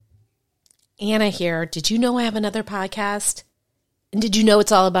Anna here. Did you know I have another podcast? And did you know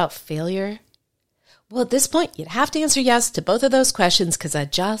it's all about failure? Well, at this point, you'd have to answer yes to both of those questions because I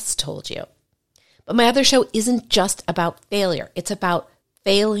just told you. But my other show isn't just about failure. It's about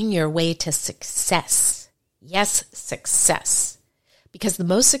failing your way to success. Yes, success. Because the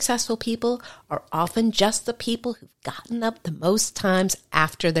most successful people are often just the people who've gotten up the most times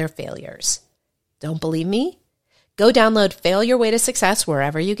after their failures. Don't believe me? Go download Fail Your Way to Success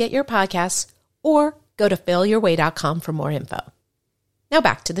wherever you get your podcasts, or go to failyourway.com for more info. Now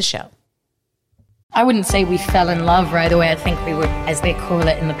back to the show. I wouldn't say we fell in love right away. I think we were, as they call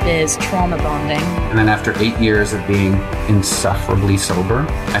it in the biz, trauma bonding. And then after 8 years of being insufferably sober,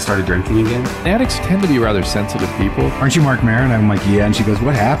 I started drinking again. Addicts tend to be rather sensitive people. Aren't you Mark Maron? I'm like, yeah. And she goes,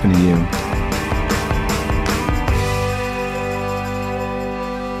 what happened to you?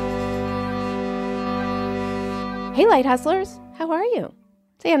 Hey, Light Hustlers. How are you?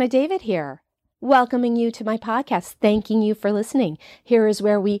 It's Anna David here, welcoming you to my podcast, thanking you for listening. Here is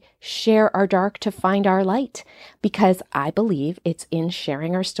where we share our dark to find our light, because I believe it's in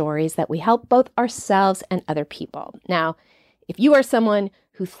sharing our stories that we help both ourselves and other people. Now, if you are someone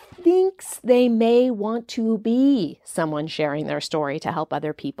who thinks they may want to be someone sharing their story to help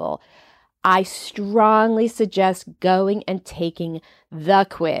other people, I strongly suggest going and taking the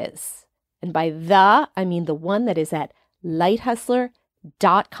quiz. And by the, I mean the one that is at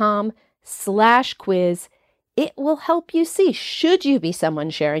lighthustler.com/quiz. It will help you see, should you be someone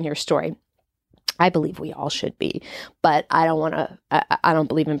sharing your story? I believe we all should be, but I don't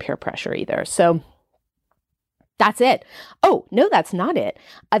believe in peer pressure either. So that's it. Oh, no, that's not it.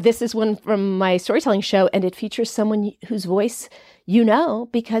 This is one from my storytelling show, and it features someone whose voice you know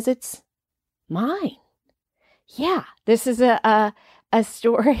because it's mine. Yeah, this is a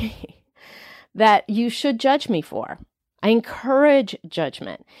story that you should judge me for. I encourage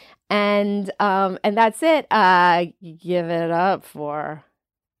judgment. And that's it. Give it up for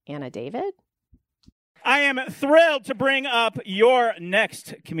Anna David. I am thrilled to bring up your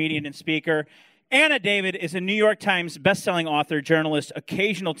next comedian and speaker. Anna David is a New York Times bestselling author, journalist,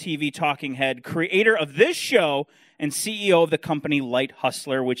 occasional TV talking head, creator of this show, and CEO of the company Light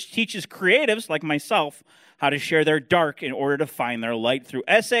Hustler, which teaches creatives like myself how to share their dark in order to find their light through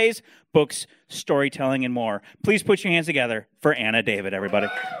essays, books, storytelling, and more. Please put your hands together for Anna David, everybody.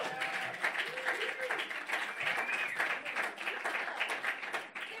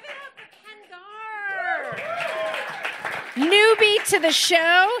 Newbie to the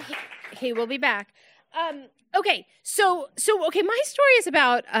show. He will be back. Okay, so my story is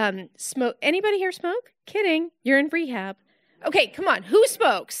about smoke. Anybody here smoke? Kidding. You're in rehab. Okay, come on. Who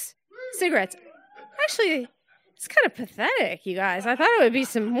smokes? Cigarettes. Actually, it's kind of pathetic, you guys. I thought it would be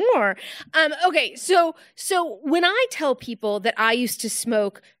some more. Okay, so when I tell people that I used to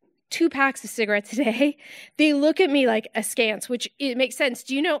smoke 2 packs of cigarettes a day, they look at me like askance, which it makes sense.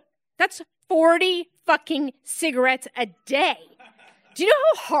 Do you know that's 40 fucking cigarettes a day? Do you know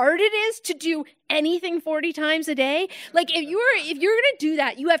how hard it is to do anything 40 times a day? Like if you're going to do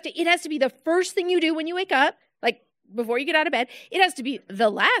that, it has to be the first thing you do when you wake up, like before you get out of bed. It has to be the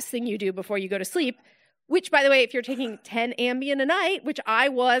last thing you do before you go to sleep, which, by the way, if you're taking 10 Ambien a night, which I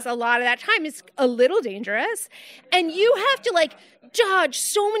was a lot of that time, is a little dangerous. And you have to dodge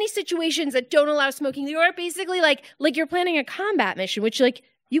so many situations that don't allow smoking. You're basically like you're planning a combat mission, which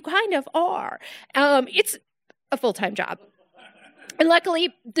you kind of are. It's a full-time job. And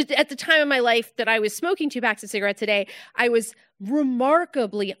luckily, at the time of my life that I was smoking 2 packs of cigarettes a day, I was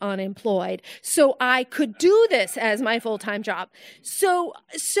remarkably unemployed. So I could do this as my full-time job. So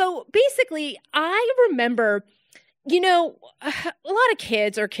basically, I remember, a lot of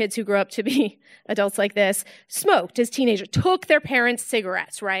kids or kids who grew up to be adults like this smoked as teenagers, took their parents'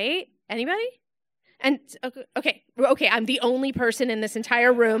 cigarettes, right? Anybody? And okay, I'm the only person in this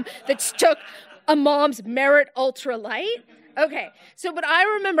entire room that took a mom's Merit Ultra Light. Okay, but I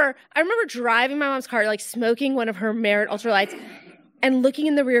remember driving my mom's car, smoking one of her Merit Ultra Lights and looking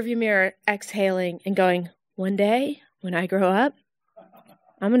in the rearview mirror, exhaling and going, one day when I grow up,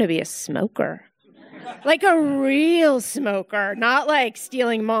 I'm going to be a smoker. Like a real smoker, not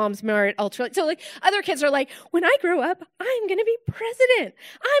stealing mom's Merit Ultra. So other kids are when I grow up, I'm going to be president.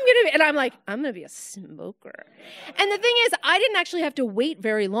 And I'm I'm going to be a smoker. And the thing is, I didn't actually have to wait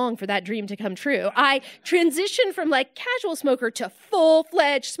very long for that dream to come true. I transitioned from casual smoker to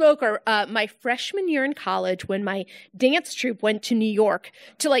full-fledged smoker my freshman year in college when my dance troupe went to New York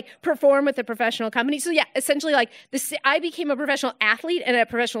to perform with a professional company. So yeah, essentially I became a professional athlete and a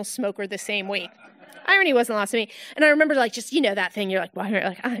professional smoker the same week. Irony wasn't lost to me. And I remember like just, that thing, you're like, wow, you're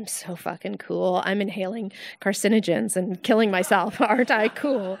like, I'm so fucking cool. I'm inhaling carcinogens and killing myself. Aren't I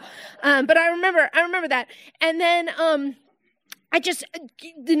cool? But I remember that. And then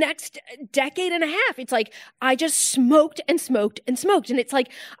the next decade and a half, it's like, I just smoked and smoked and smoked. And it's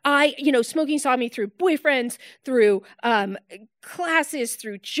like, smoking saw me through boyfriends, through classes,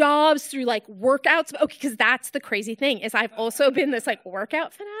 through jobs, through like workouts. Okay, because that's the crazy thing is I've also been this like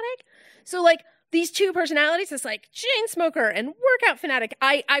workout fanatic. So like, these two personalities, this like chain smoker and workout fanatic,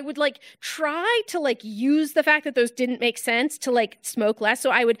 I would like try to like use the fact that those didn't make sense to like smoke less.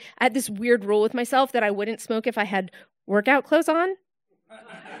 So I had this weird rule with myself that I wouldn't smoke if I had workout clothes on.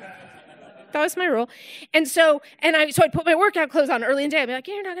 That was my rule. And so I'd put my workout clothes on early in the day. I'd be like,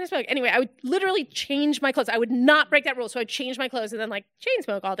 yeah, you're not going to smoke. Anyway, I would literally change my clothes. I would not break that rule. So I'd change my clothes and then like chain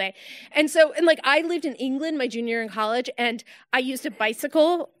smoke all day. And like I lived in England my junior year in college and I used a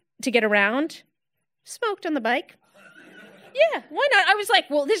bicycle to get around. Smoked on the bike. Yeah, why not? I was like,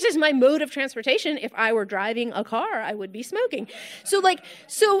 well, this is my mode of transportation. If I were driving a car, I would be smoking. So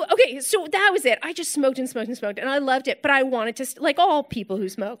that was it. I just smoked and smoked and smoked, and I loved it. But I wanted to, like all people who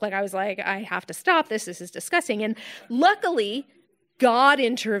smoke, like I was like, I have to stop this. This is disgusting. And luckily, God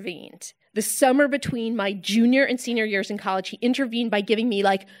intervened. The summer between my junior and senior years in college, he intervened by giving me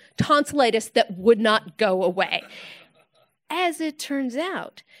like tonsillitis that would not go away. As it turns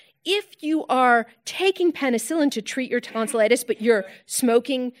out, if you are taking penicillin to treat your tonsillitis, but you're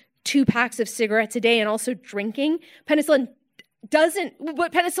smoking 2 packs of cigarettes a day and also drinking, penicillin doesn't,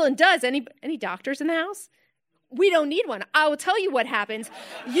 what penicillin does, any doctors in the house? We don't need one. I will tell you what happens.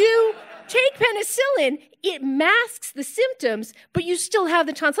 You take penicillin, it masks the symptoms, but you still have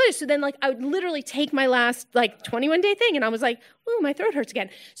the tonsillitis. So then like I would literally take my last like 21-day thing and I was like, oh, my throat hurts again.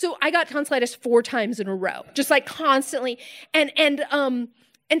 So I got tonsillitis 4 times in a row, just like constantly. And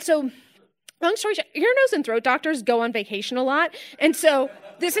so, long story short, ear, nose, and throat doctors go on vacation a lot. And so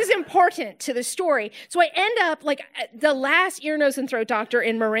this is important to the story. So I end up like the last ear, nose, and throat doctor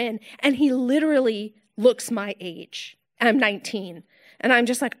in Marin, and he literally looks my age. I'm 19. And I'm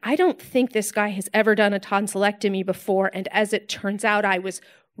just like, I don't think this guy has ever done a tonsillectomy before. And as it turns out, I was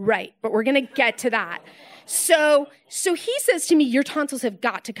right. But we're going to get to that. So he says to me, your tonsils have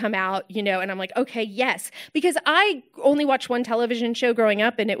got to come out, and I'm like, okay, yes. Because I only watched one television show growing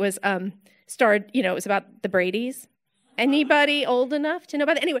up, and it was it was about the Bradys. Anybody old enough to know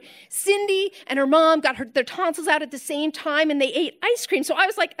about it? Anyway, Cindy and her mom got their tonsils out at the same time, and they ate ice cream. So I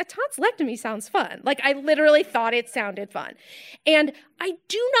was like, a tonsillectomy sounds fun. Like, I literally thought it sounded fun. And I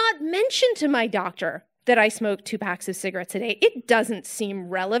do not mention to my doctor that I smoke 2 packs of cigarettes a day. It doesn't seem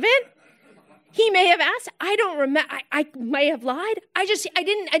relevant. He may have asked. I don't remember. I may have lied. I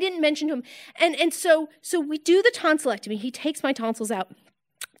didn't mention to him. And so we do the tonsillectomy. He takes my tonsils out.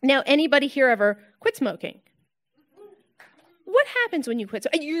 Now, anybody here ever quit smoking? What happens when you quit?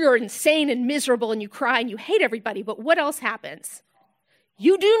 You're insane and miserable and you cry and you hate everybody, but what else happens?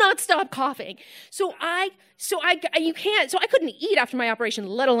 You do not stop coughing. So I couldn't eat after my operation,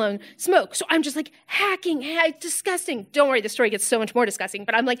 let alone smoke. So I'm just like hacking, disgusting. Don't worry, the story gets so much more disgusting,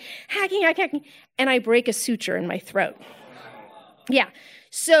 but I'm like hacking, and I break a suture in my throat. Yeah.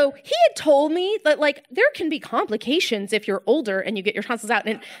 So he had told me that like there can be complications if you're older and you get your tonsils out,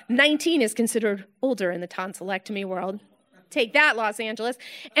 and 19 is considered older in the tonsillectomy world. Take that, Los Angeles.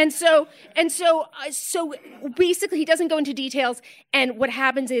 And so basically he doesn't go into details. And what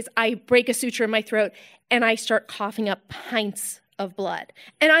happens is I break a suture in my throat and I start coughing up pints of blood.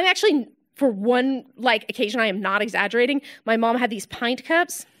 And I'm actually, for one occasion, I am not exaggerating. My mom had these pint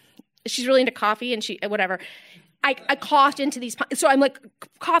cups. She's really into coffee and I coughed into these pints. So I'm like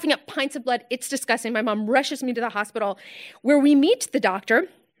coughing up pints of blood. It's disgusting. My mom rushes me to the hospital where we meet the doctor.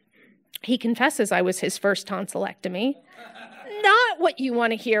 He confesses I was his first tonsillectomy. Not what you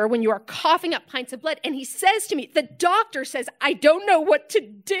want to hear when you are coughing up pints of blood. And he says to me, the doctor says, I don't know what to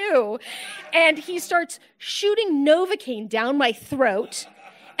do. And he starts shooting Novocaine down my throat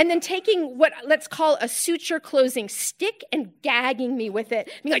and then taking what let's call a suture closing stick and gagging me with it.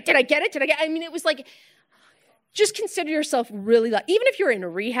 I mean, like, did I get it? I mean, it was like, just consider yourself really lucky. Even if you're in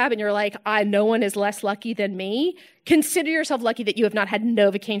rehab and you're like, no one is less lucky than me, consider yourself lucky that you have not had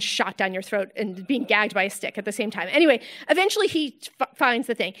Novocaine shot down your throat and being gagged by a stick at the same time. Anyway, eventually he finds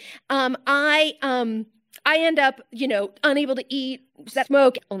the thing. I end up, unable to eat,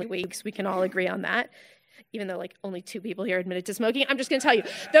 smoke. Only weeks, we can all agree on that. Even though only 2 people here admitted to smoking, I'm just going to tell you,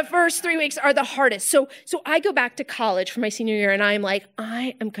 the first 3 weeks are the hardest. So I go back to college for my senior year, and I'm like,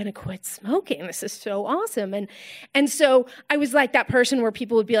 I am going to quit smoking. This is so awesome. And so I was like that person where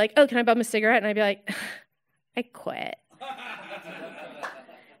people would be like, oh, can I bum a cigarette? And I'd be like, I quit.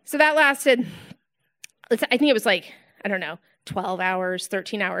 So that lasted I think it was like, I don't know, 12 hours,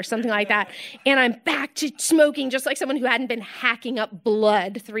 13 hours, something like that. And I'm back to smoking just like someone who hadn't been hacking up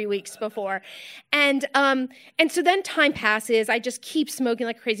blood 3 weeks before. And so then time passes. I just keep smoking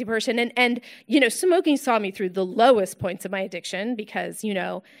like a crazy person. And smoking saw me through the lowest points of my addiction because,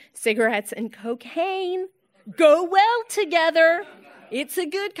 cigarettes and cocaine go well together. It's a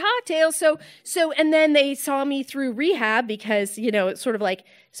good cocktail. So, and then they saw me through rehab because, it's sort of like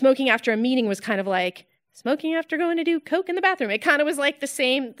smoking after a meeting was kind of like smoking after going to do coke in the bathroom. It kind of was like the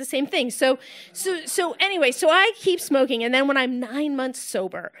same thing. So anyway, so I keep smoking. And then when I'm 9 months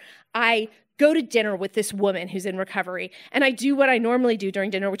sober, I go to dinner with this woman who's in recovery. And I do what I normally do during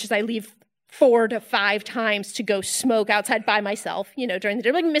dinner, which is I leave 4 to 5 times to go smoke outside by myself, during the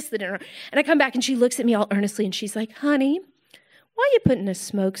dinner, like miss the dinner. And I come back and she looks at me all earnestly and she's like, honey, why are you putting a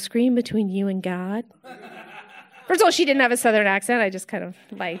smoke screen between you and God? First of all, she didn't have a Southern accent. I just kind of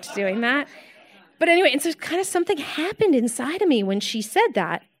liked doing that. But anyway, and so kind of something happened inside of me when she said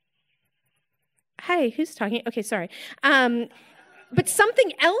that. Hey, who's talking? Okay, sorry. But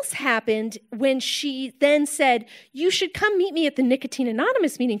something else happened when she then said, you should come meet me at the Nicotine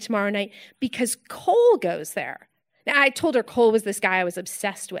Anonymous meeting tomorrow night because Cole goes there. Now, I told her Cole was this guy I was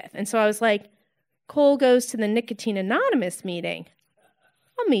obsessed with. And so I was like, Cole goes to the Nicotine Anonymous meeting.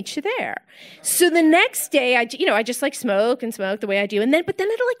 I'll meet you there. So the next day, I just like smoke the way I do. But then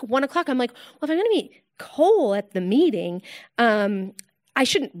at like 1 o'clock, I'm like, well, if I'm going to meet Cole at the meeting, I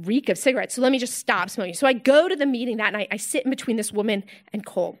shouldn't reek of cigarettes. So let me just stop smoking. So I go to the meeting that night. I sit in between this woman and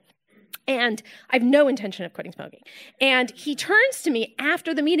Cole. And I have no intention of quitting smoking. And he turns to me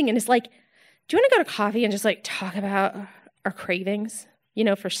after the meeting and is like, do you want to go to coffee and just like talk about our cravings,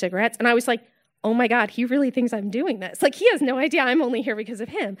 for cigarettes? And I was like, oh my God, he really thinks I'm doing this. Like, he has no idea I'm only here because of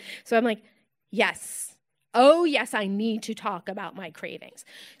him. So I'm like, yes. Oh, yes, I need to talk about my cravings.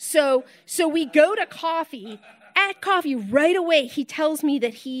 So we go to coffee. At coffee, right away, he tells me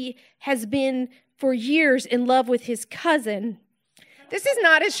that he has been for years in love with his cousin. This is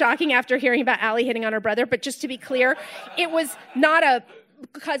not as shocking after hearing about Allie hitting on her brother, but just to be clear, it was not a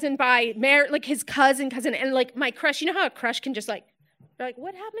cousin by marriage, like his cousin, and like my crush. You know how a crush can just like,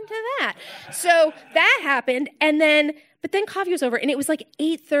 what happened to that? So that happened, but then coffee was over, and it was like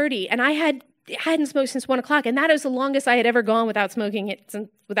 8:30, and I hadn't smoked since 1 o'clock, and that was the longest I had ever gone without smoking it,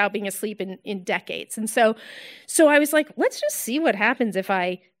 without being asleep in decades. And so I was like, let's just see what happens if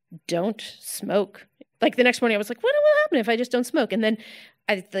I don't smoke. Like the next morning, I was like, what will happen if I just don't smoke? And then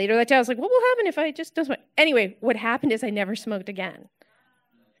later that day, I was like, what will happen if I just don't smoke? Anyway, what happened is I never smoked again.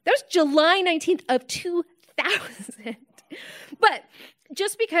 That was July 19th of 2000. But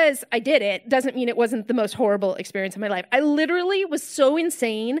just because I did it doesn't mean it wasn't the most horrible experience of my life. I literally was so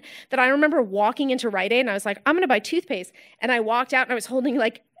insane that I remember walking into Rite Aid and I was like, I'm going to buy toothpaste. And I walked out and I was holding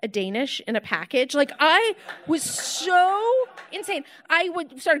like a Danish in a package. Like, I was so insane. I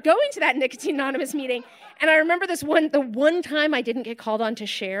would start going to that Nicotine Anonymous meeting. And I remember the one time I didn't get called on to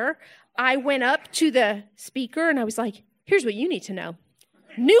share, I went up to the speaker and I was like, here's what you need to know.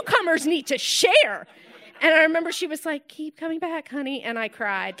 Newcomers need to share. And I remember she was like, keep coming back, honey. And I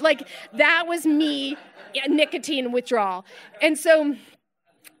cried. Like, that was me, nicotine withdrawal. And so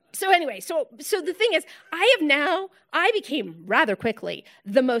anyway, so the thing is, I became rather quickly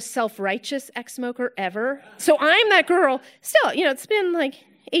the most self-righteous ex-smoker ever. So I'm that girl still, it's been like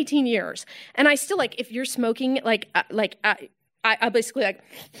 18 years. And I still like, if you're smoking, I basically like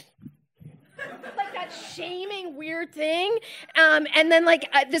that shaming weird thing. And then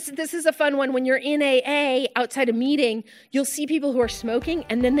this is a fun one. When you're in AA outside a meeting, you'll see people who are smoking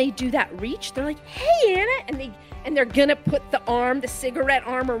and then they do that reach. They're like, hey, Anna. And they're gonna put the cigarette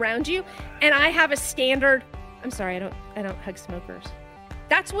arm around you. And I have a standard, I'm sorry, I don't hug smokers.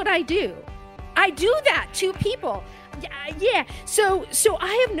 That's what I do. I do that to people. Yeah. So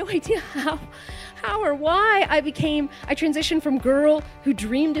I have no idea how or why I transitioned from girl who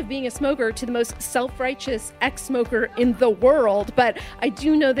dreamed of being a smoker to the most self-righteous ex-smoker in the world. But I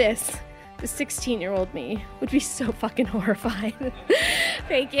do know this. The 16-year-old me would be so fucking horrified.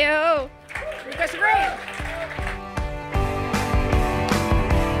 Thank you. Request a grant.